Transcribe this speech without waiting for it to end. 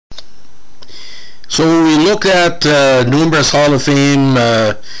So when we look at numerous Hall of Fame,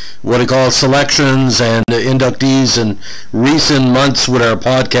 what I call selections and inductees in recent months with our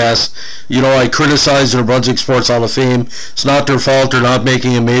podcast, I criticize the New Brunswick Sports Hall of Fame. It's not their fault. They're not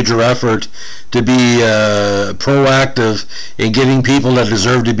making a major effort to be proactive in getting people that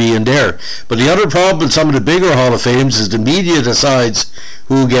deserve to be in there. But the other problem with some of the bigger Hall of Fames is the media decides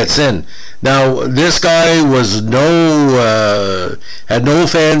who gets in. Now, this guy had no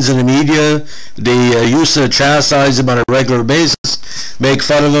fans in the media. They used to chastise him on a regular basis, make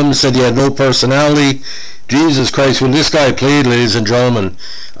fun of him, said he had no personality. Jesus Christ, when this guy played, ladies and gentlemen,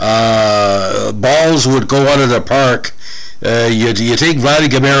 balls would go out of the park. You take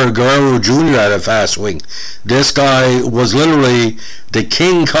Vladimir Guerrero Jr. at a fast swing. This guy was literally the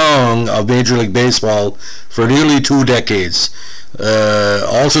King Kong of Major League Baseball for nearly 2 decades,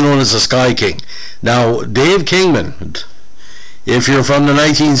 also known as the Sky King. Now, Dave Kingman, if you're from the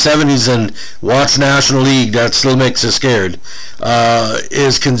 1970s and watch National League, that still makes you scared,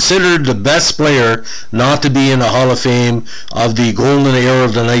 is considered the best player not to be in the Hall of Fame of the golden era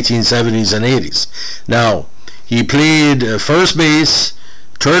of the 1970s and 80s. Now, he played first base,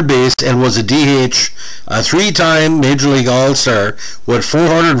 third base, and was a DH, a 3-time Major League All-Star with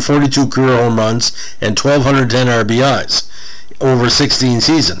 442 career home runs and 1,210 RBIs over 16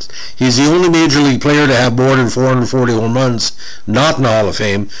 seasons. He's the only Major League player to have more than 440 home runs not in the Hall of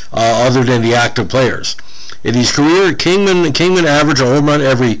Fame, other than the active players. In his career, Kingman averaged a home run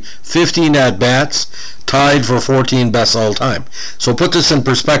every 15 at-bats, tied for 14 best all-time. So put this in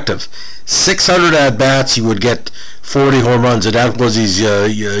perspective. 600 at-bats, he would get 40 home runs, and that was his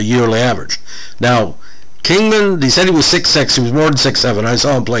yearly average. Now, Kingman, they said he was 6'6", he was more than 6'7". I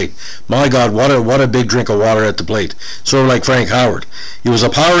saw him play. My God, what a big drink of water at the plate. Sort of like Frank Howard. He was a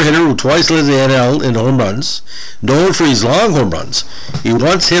power hitter who twice led the NL in home runs, known for his long home runs. He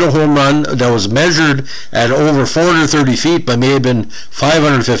once hit a home run that was measured at over 430 feet, but may have been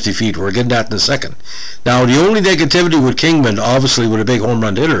 550 feet. We're getting that in a second. Now, the only negativity with Kingman, obviously with a big home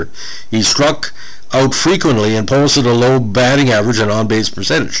run hitter, he struck out frequently and posted a low batting average and on-base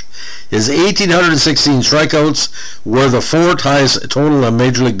percentage. His 1,816 strikeouts were the 4th highest total in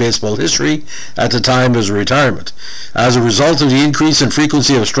Major League Baseball history at the time of his retirement. As a result of the increase in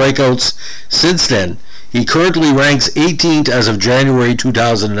frequency of strikeouts since then, he currently ranks 18th as of January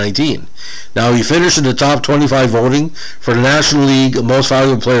 2019. Now, he finished in the top 25 voting for the National League Most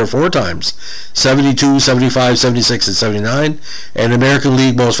Valuable Player 4 times, 72, 75, 76, and 79, and American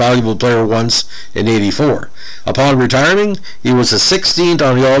League Most Valuable Player once in 84. Upon retiring, he was the 16th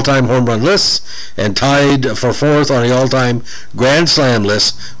on the all-time home run list and tied for 4th on the all-time Grand Slam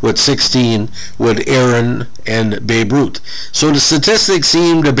list with 16 with Aaron and Babe Ruth. So the statistics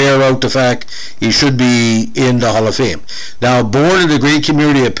seem to bear out the fact he should be in the Hall of Fame. Now, born in the great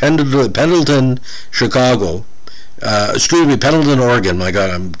community of Pendleton, Oregon. My God,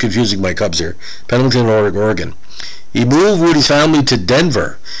 I'm confusing my Cubs here. Pendleton, Oregon. He moved with his family to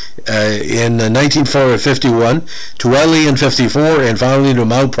Denver in 1951, to LA in 54, and finally to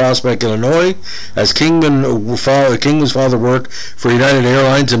Mount Prospect, Illinois, as Kingman's father worked for United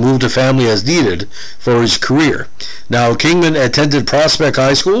Airlines and moved the family as needed for his career. Now, Kingman attended Prospect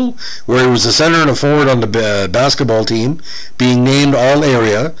High School, where he was a center and a forward on the basketball team, being named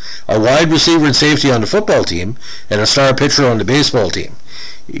All-Area, a wide receiver and safety on the football team, and a star pitcher on the baseball team.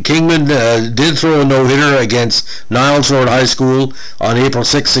 Kingman did throw a no-hitter against Niles Road High School on April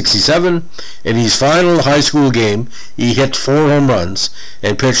 6, 67. In his final high school game, he hit 4 home runs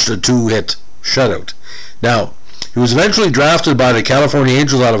and pitched a 2-hit shutout. Now, he was eventually drafted by the California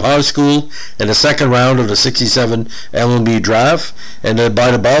Angels out of high school in the second round of the 67 MLB draft, and then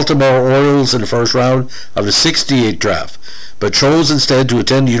by the Baltimore Orioles in the first round of the 68 draft, but chose instead to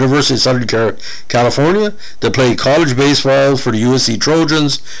attend the University of Southern California to play college baseball for the USC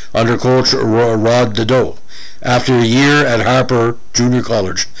Trojans under coach Rod Dedeaux, after a year at Harper Junior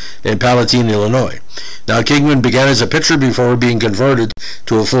College in Palatine, Illinois. Now, Kingman began as a pitcher before being converted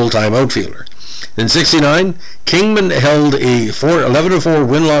to a full-time outfielder. In 69, Kingman held a 11-4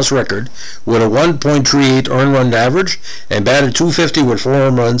 win-loss record with a 1.38 earned run average and batted .250 with 4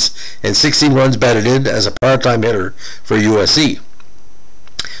 home runs and 16 runs batted in as a part-time hitter for USC.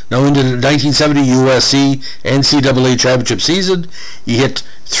 Now, in the 1970 USC NCAA championship season, he hit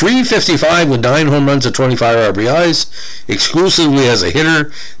 .355 with 9 home runs and 25 RBIs, exclusively as a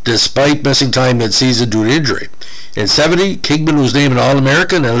hitter, despite missing time mid-season due to injury. In 70, Kingman was named an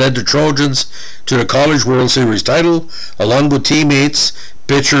All-American and led the Trojans to the College World Series title, along with teammates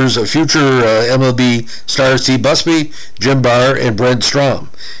pitchers, future MLB stars Steve Busby, Jim Barr, and Brent Strom.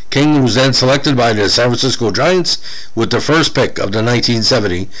 Kingman was then selected by the San Francisco Giants with the first pick of the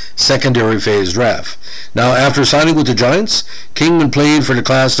 1970 secondary phase draft. Now, after signing with the Giants, Kingman played for the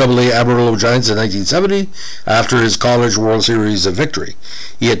Class AA Amarillo Giants in 1970 after his College World Series victory.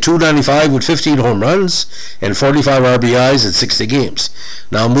 He had .295 with 15 home runs and 45 RBIs in 60 games.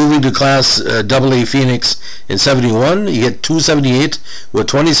 Now, moving to Class AA Phoenix in 71, he hit .278 with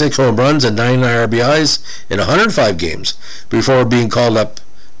 26 home runs and 9 RBIs in 105 games before being called up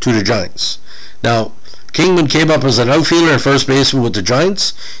to the Giants. Now, Kingman came up as an outfielder and first baseman with the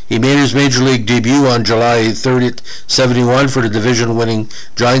Giants. He made his major league debut on July 30th, 71 for the division-winning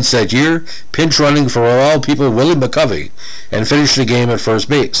Giants that year, pinch running for all people Willie McCovey, and finished the game at first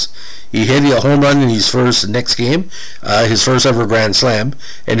base. He hit a home run in his next game, his first ever Grand Slam,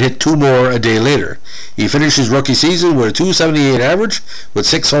 and hit 2 more a day later. He finished his rookie season with a .278 average with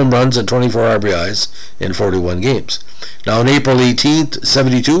 6 home runs and 24 RBIs in 41 games. Now, on April 18th,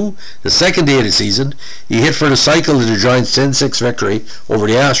 72, the second day of the season, he hit for the cycle of the Giants' 10-6 victory over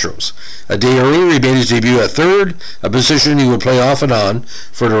the Astros. A day earlier, he made his debut at third, a position he would play off and on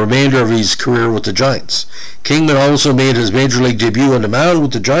for the remainder of his career with the Giants. Kingman also made his major league debut on the mound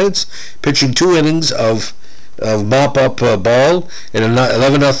with the Giants, pitching 2 innings of mop-up ball in an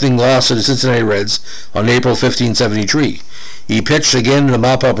 11-0 loss to the Cincinnati Reds on April 15, 73. He pitched again in a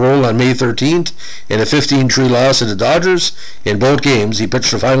mop-up role on May 13th in a 15-3 loss to the Dodgers. In both games, he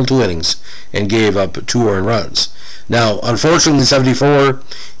pitched the final 2 innings and gave up 2 earned runs. Now, unfortunately, in 74,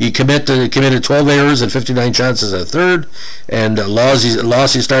 he committed 12 errors and 59 chances at third and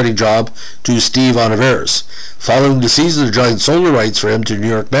lost his starting job to Steve Olivares. Following the season, the Giants sold the rights for him to the New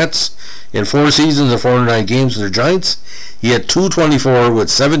York Mets. In 4 seasons and 409 games with the Giants, he had .224 with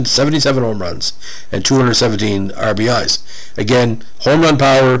 77 home runs and 217 RBIs. Again, home run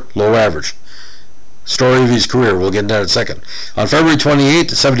power, low average. Story of his career. We'll get into that in a second. On February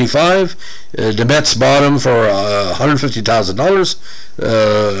 28, 75, the Mets bought him for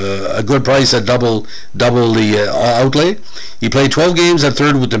 $150,000, a good price at double the outlay. He played 12 games at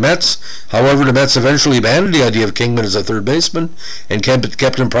third with the Mets. However, the Mets eventually abandoned the idea of Kingman as a third baseman and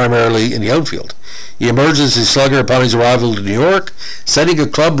kept him primarily in the outfield. He emerged as a slugger upon his arrival to New York, setting a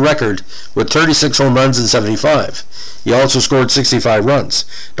club record with 36 home runs in 75. He also scored 65 runs,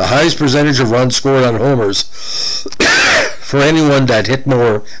 the highest percentage of runs scored on homers for anyone that hit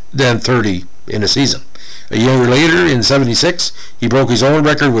more than 30 in a season. A year later, in 76, he broke his own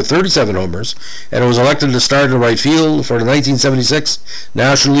record with 37 homers and was elected to start in right field for the 1976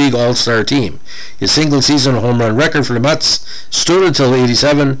 National League All-Star team. His single-season home run record for the Mets stood until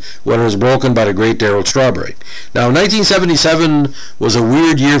 87, when it was broken by the great Darryl Strawberry. Now, 1977 was a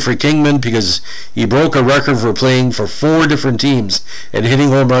weird year for Kingman because he broke a record for playing for 4 different teams and hitting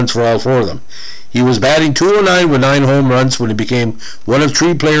home runs for all 4 of them. He was batting .209 with 9 home runs when he became one of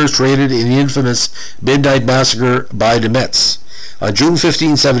 3 players traded in the infamous Midnight Massacre by the Mets. On June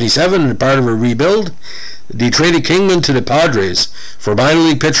 15, 77, in part of a rebuild, they traded Kingman to the Padres for minor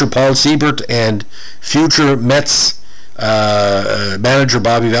league pitcher Paul Siebert and future Mets manager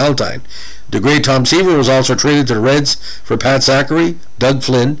Bobby Valentine. The great Tom Seaver was also traded to the Reds for Pat Zachary, Doug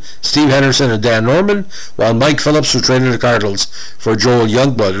Flynn, Steve Henderson, and Dan Norman, while Mike Phillips was traded to the Cardinals for Joel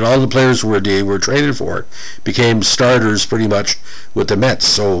Youngblood, and all the players who were traded for became starters pretty much with the Mets,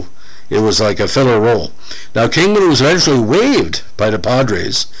 so it was like a filler role. Now, Kingman was eventually waived by the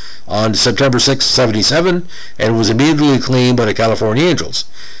Padres on September 6, 77, and was immediately claimed by the California Angels.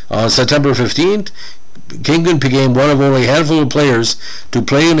 On September 15th, Kingman became one of only a handful of players to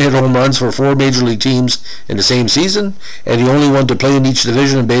play and hit home runs for 4 major league teams in the same season, and the only one to play in each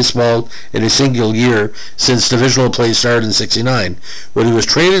division in baseball in a single year since divisional play started in 69, when he was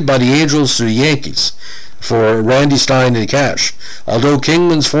traded by the Angels to the Yankees for Randy Stein and cash. Although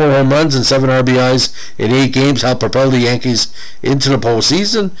Kingman's 4 home runs and 7 RBIs in 8 games helped propel the Yankees into the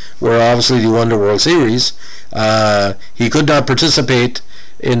postseason, where obviously they won the World Series, he could not participate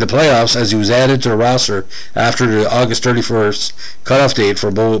in the playoffs as he was added to the roster after the August 31st cutoff date for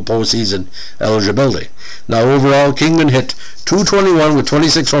postseason eligibility. Now, overall, Kingman hit .221 with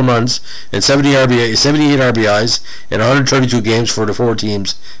 26 home runs and 78 RBIs in 132 games for the 4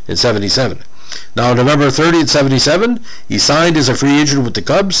 teams in 77. Now, on November 30th, 77, he signed as a free agent with the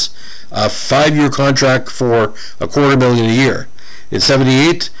Cubs, a 5-year contract for $250,000 a year. In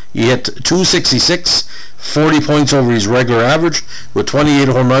 78, he hit .266, 40 points over his regular average, with 28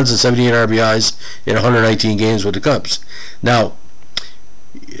 home runs and 78 RBIs in 119 games with the Cubs. Now,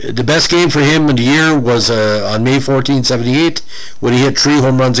 The best game for him in the year was on May 14, 1978, when he hit 3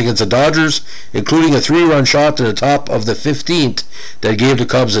 home runs against the Dodgers, including a 3-run shot to the top of the 15th that gave the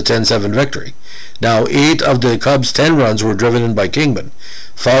Cubs a 10-7 victory. Now, 8 of the Cubs' 10 runs were driven in by Kingman.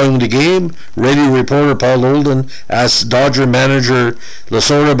 Following the game, radio reporter Paul Olden asked Dodger manager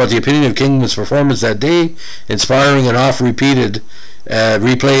Lasorda about the opinion of Kingman's performance that day, inspiring an oft-replayed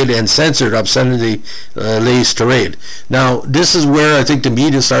and censored obscenity laced tirade. Now, this is where I think the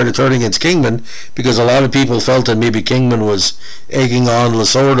media started turning against Kingman, because a lot of people felt that maybe Kingman was egging on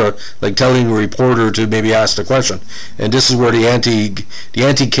Lasorda, like telling the reporter to maybe ask the question. And this is where the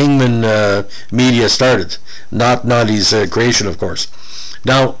anti-Kingman media started, not his creation, of course.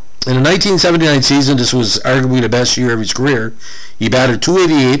 Now, in the 1979 season, this was arguably the best year of his career. He batted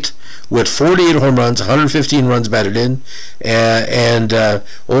 .288 with 48 home runs, 115 runs batted in, and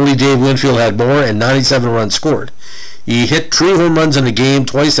only Dave Winfield had more, and 97 runs scored. He hit 3 home runs in a game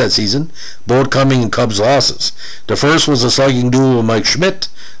twice that season, both coming in Cubs losses. The first was a slugging duel with Mike Schmidt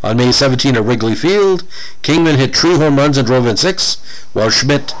on May 17 at Wrigley Field. Kingman hit 3 home runs and drove in 6, while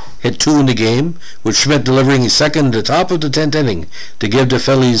Schmidt hit 2 in the game, with Schmidt delivering his second in the top of the 10th inning to give the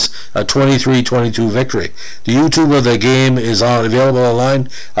Phillies a 23-22 victory. The YouTube of the game is available online.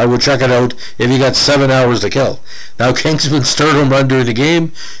 I would check it out if you got 7 hours to kill. Now, Kingsman's 3rd home run during the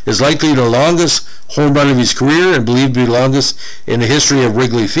game is likely the longest home run of his career and believed to be the longest in the history of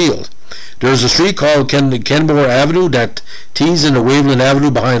Wrigley Field. There's a street called Kenmore Avenue that tees into Waveland Avenue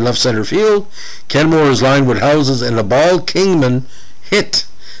behind left center field. Kenmore is lined with houses, and the ball Kingman hit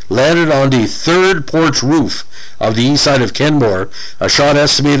landed on the 3rd porch roof of the east side of Kenmore, a shot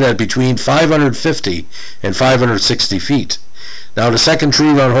estimated at between 550 and 560 feet. Now, the second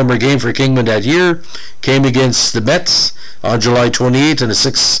 3-run homer game for Kingman that year came against the Mets on July 28 in a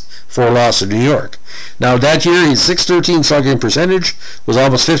 6-4 loss to New York. Now, that year, his .613 slugging percentage was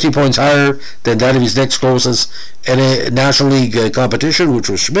almost 50 points higher than that of his next closest National League competition, which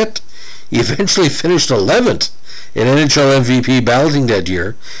was Schmidt. He eventually finished 11th in NHL MVP balloting that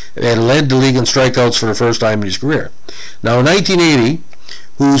year and led the league in strikeouts for the first time in his career. Now, in 1980,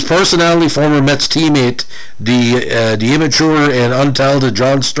 whose personality former Mets teammate, the immature and untalented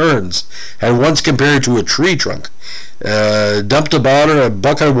John Stearns, had once compared to a tree trunk, dumped a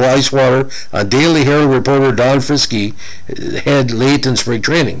bucket of ice water on Daily Herald reporter Don Frisky head late in spring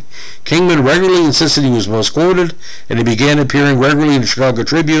training. Kingman regularly insisted he was most quoted, and he began appearing regularly in the Chicago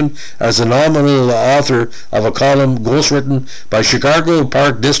Tribune as a nominal author of a column ghostwritten by Chicago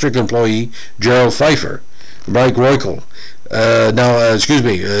Park District employee Gerald Pfeiffer. Gerald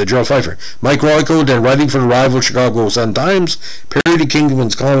Pfeiffer. Mike Royko, then writing for the rival Chicago Sun-Times, parodied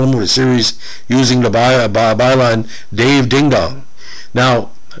Kingman's column with a series using the byline Dave Ding Dong. Now,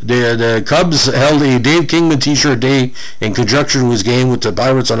 the Cubs held a Dave Kingman t-shirt day in conjunction with his game with the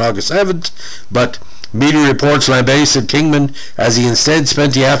Pirates on August 7th, but media reports lambasted Kingman as he instead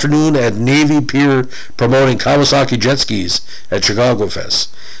spent the afternoon at Navy Pier promoting Kawasaki jet skis at Chicago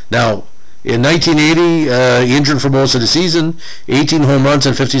Fest. Now, in 1980, he injured for most of the season, 18 home runs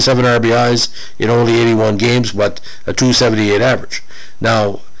and 57 RBIs in only 81 games, but a .278 average.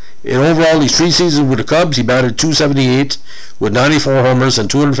 Now, in overall these 3 seasons with the Cubs, he batted .278 with 94 homers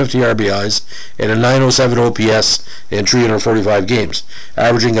and 250 RBIs and a .907 OPS in 345 games,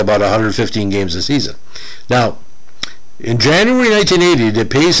 averaging about 115 games a season. Now, in January 1980, the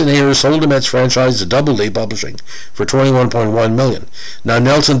Pace and Ayers sold the Mets franchise to Doubleday Publishing for $21.1 million. Now,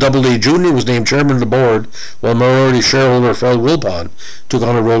 Nelson Doubleday Jr. was named chairman of the board, while minority shareholder Fred Wilpon took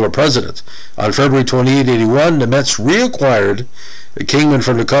on the role of president. On February 28, 1981, the Mets reacquired Kingman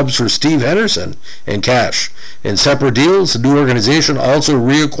from the Cubs for Steve Henderson in cash. In separate deals, the new organization also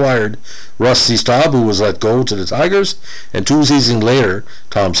reacquired Rusty Staub, who was let go to the Tigers, and 2 seasons later,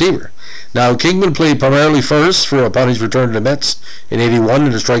 Tom Seaver. Now, Kingman played primarily first upon his return to the Mets in 1981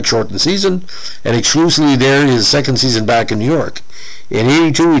 in a strike-shortened season, and exclusively there his second season back in New York. In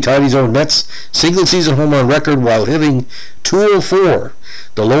 1982, he tied his own Mets single-season home run record while hitting .204,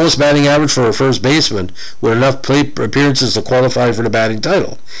 the lowest batting average for a first baseman, with enough plate appearances to qualify for the batting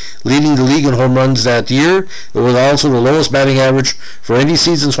title. Leading the league in home runs that year, it was also the lowest batting average for any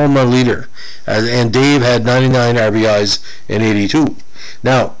season's home run leader, and Dave had 99 RBIs in 1982.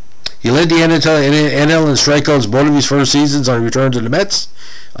 Now, he led the NL in strikeouts both of his first seasons on return to the Mets,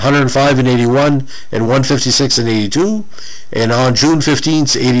 105 in 1981 and 156 in 1982. And on June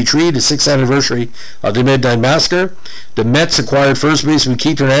 15th, 83, the 6th anniversary of the Midnight Massacre, the Mets acquired first baseman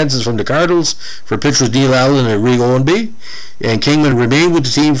Keith Hernandez from the Cardinals for pitchers Neil Allen and Rigo Owenby. And Kingman remained with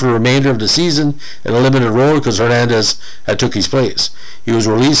the team for the remainder of the season in a limited role because Hernandez had took his place. He was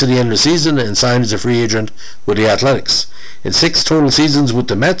released at the end of the season and signed as a free agent with the Athletics. In 6 total seasons with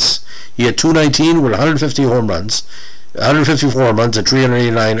the Mets, he had 219 with 154 home runs and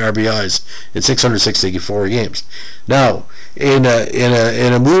 389 RBIs in 664 games. Now, in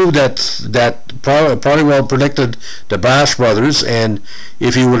a move that probably well predicted the Bash brothers, and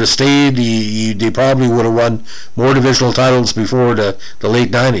if he would have stayed, they probably would have won more divisional titles before the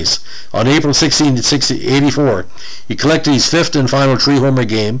late 90s. On April 16, 84, he collected his 5th and final 3-homer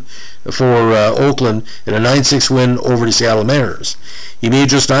game for Oakland in a 9-6 win over the Seattle Mariners. He made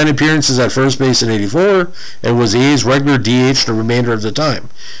just 9 appearances at first base in 84 and was the A's regular DH the remainder of the time.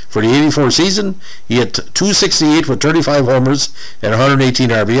 For the 84 season, he hit .268 with 35 homers and 118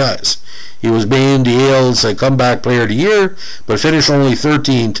 RBIs. He was named the AL's Comeback Player of the Year, but finished only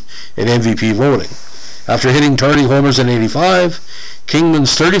 13th in MVP voting. After hitting 30 homers in 85,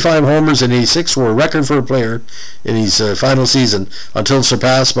 Kingman's 35 homers in 86 were a record for a player in his final season, until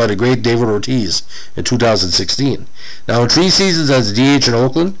surpassed by the great David Ortiz in 2016. Now, in 3 seasons as DH in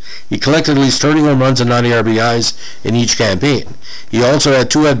Oakland, he collected at least 30 home runs and 90 RBIs in each campaign. He also had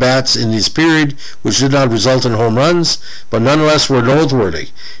 2 at-bats in this period, which did not result in home runs, but nonetheless were noteworthy.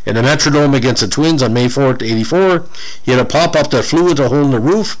 In the Metrodome against the Twins on May 4th, 84, he had a pop-up that flew into a hole in the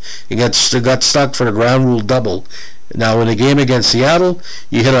roof and got stuck for the ground rule double. Now, in a game against Seattle,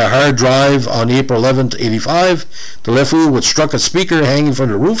 he hit a hard drive on April 11th, 85. The left field, which struck a speaker hanging from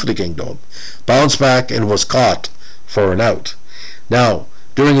the roof of the Kingdome, bounced back and was caught for an out. Now,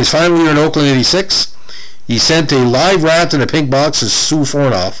 during his final year in Oakland, 86, he sent a live rat in a pink box to Sue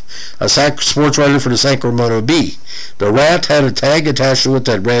Fornoff, a sports writer for the Sacramento Bee. The rat had a tag attached to it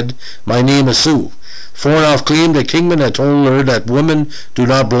that read, "My name is Sue." Fornoff claimed that Kingman had told her that women do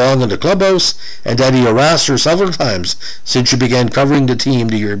not belong in the clubhouse and that he harassed her several times since she began covering the team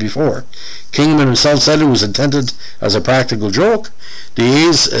the year before. Kingman himself said it was intended as a practical joke. The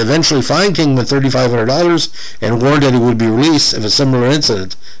A's eventually fined Kingman $3,500 and warned that he would be released if a similar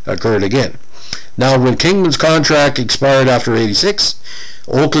incident occurred again. Now, when Kingman's contract expired after 86,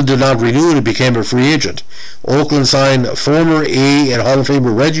 Oakland did not renew and he became a free agent. Oakland signed former A and Hall of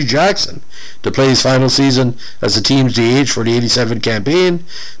Famer Reggie Jackson to play his final season as the team's DH for the 87 campaign,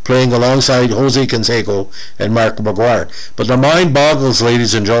 playing alongside Jose Canseco and Mark McGwire. But the mind boggles,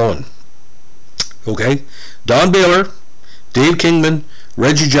 ladies and gentlemen. Okay? Don Baylor, Dave Kingman,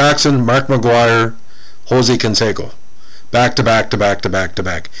 Reggie Jackson, Mark McGwire, Jose Canseco. Back to back to back to back to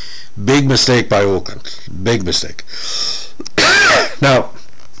back. Big mistake by Oakland. Big mistake. Now,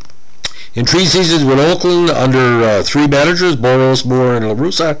 in 3 seasons with Oakland, under 3 managers, Boros, Moore, and La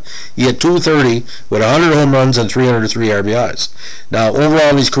Russa, he had .230 with 100 home runs and 303 RBIs. Now, overall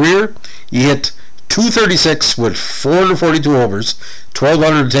in his career, he hit .236 with 442 homers,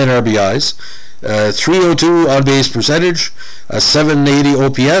 1,210 RBIs, 302 on-base percentage, a 780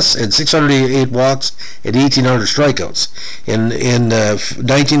 OPS, and 688 walks and 1,800 strikeouts in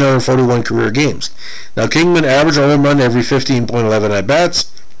 1,941 career games. Now, Kingman averaged a home run every 15.11 at-bats,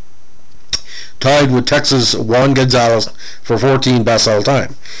 tied with Texas' Juan Gonzalez for 14 best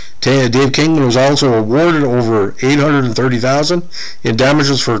all-time. Dave Kingman was also awarded over $830,000 in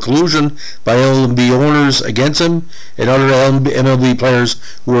damages for collusion by MLB owners against him and other MLB players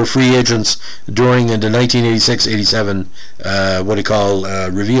who were free agents during the 1986-87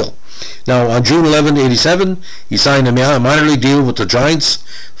 reveal. Now, on June 11, 87, he signed a minor league deal with the Giants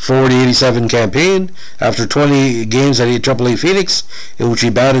for the 87 campaign. After 20 games at AAA Phoenix, in which he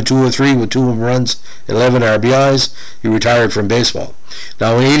batted 203 with 2 home runs and 11 RBIs, he retired from baseball.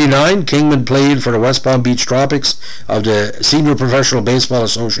 Now, in 89, Kingman played for the West Palm Beach Tropics of the Senior Professional Baseball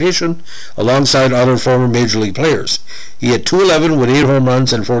Association alongside other former Major League players. He had .211 with 8 home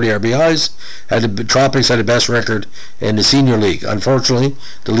runs and 40 RBIs. The Tropics had the best record in the Senior League. Unfortunately,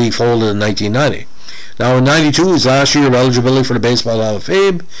 the league folded in 1990. Now, in 92, his last year of eligibility for the Baseball Hall of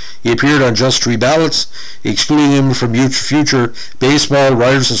Fame, he appeared on just 3 ballots, excluding him from future Baseball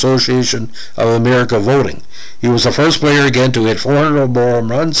Writers Association of America voting. He was the first player again to hit 400 or more home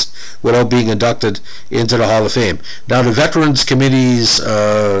runs without being inducted into the Hall of Fame. Now, the Veterans Committees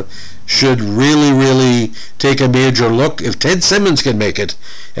should really take a major look. If Ted Simmons can make it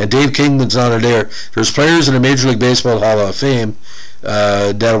and Dave Kingman's not there, there's players in the Major League Baseball Hall of Fame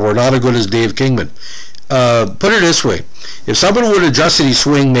that were not as good as Dave Kingman. Put it this way, if someone would have adjusted his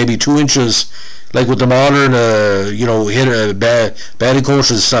swing maybe 2 inches like with the modern, batting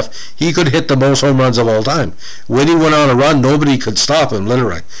coaches and stuff, he could hit the most home runs of all time. When he went on a run, nobody could stop him,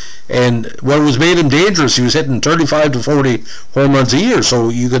 literally. And what was made him dangerous, he was hitting 35 to 40 home runs a year, so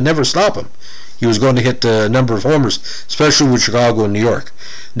you could never stop him. He was going to hit a number of homers, especially with Chicago and New York.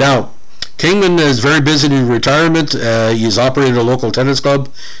 Now, Kingman is very busy in retirement. He's operated a local tennis club,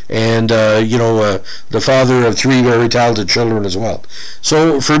 and the father of 3 very talented children as well.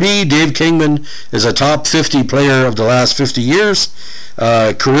 So for me, Dave Kingman is a top 50 player of the last 50 years.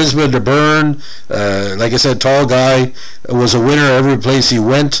 Charisma to burn. Like I said, tall guy. Was a winner every place he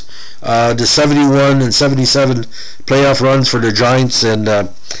went. The 71 and 77 playoff runs for the Giants and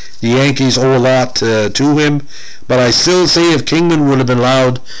the Yankees owe a lot to him, but I still say if Kingman would have been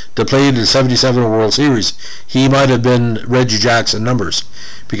allowed to play in the 77 World Series, he might have been Reggie Jackson numbers,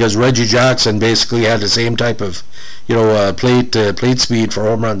 because Reggie Jackson basically had the same type of plate speed for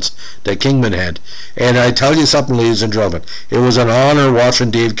home runs that Kingman had. And I tell you something, ladies and gentlemen, it was an honor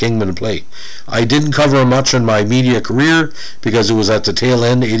watching Dave Kingman play. I didn't cover much in my media career because it was at the tail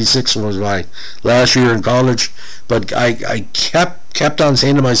end. 86 was my last year in college, but I kept on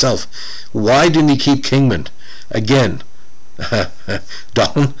saying to myself, why didn't he keep Kingman? Again,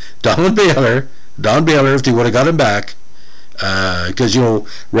 Don Baylor, if they would have got him back, because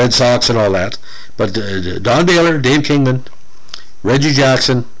Red Sox and all that, but Don Baylor, Dave Kingman, Reggie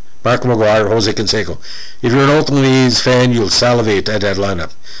Jackson, Mark McGwire, Jose Canseco. If you're an Oakland A's fan, you'll salivate at that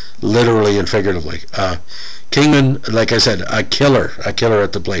lineup, literally and figuratively. Kingman, like I said, a killer at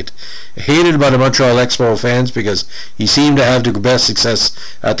the plate. Hated by the Montreal Expos fans because he seemed to have the best success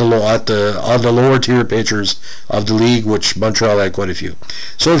on the lower tier pitchers of the league, which Montreal had quite a few.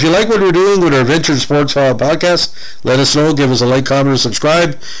 So if you like what we're doing with our Vintage Sports Hall podcast, let us know. Give us a like, comment, or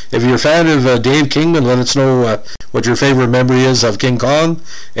subscribe. If you're a fan of Dave Kingman, let us know what your favorite memory is of King Kong.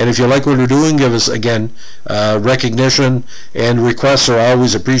 And if you like what we're doing, give us, again, recognition, and requests are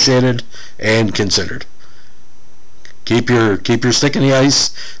always appreciated and considered. Keep your stick in the ice.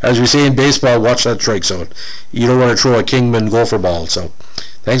 As we say in baseball, watch that strike zone. You don't want to throw a Kingman gopher ball. So,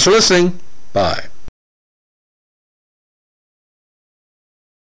 thanks for listening. Bye.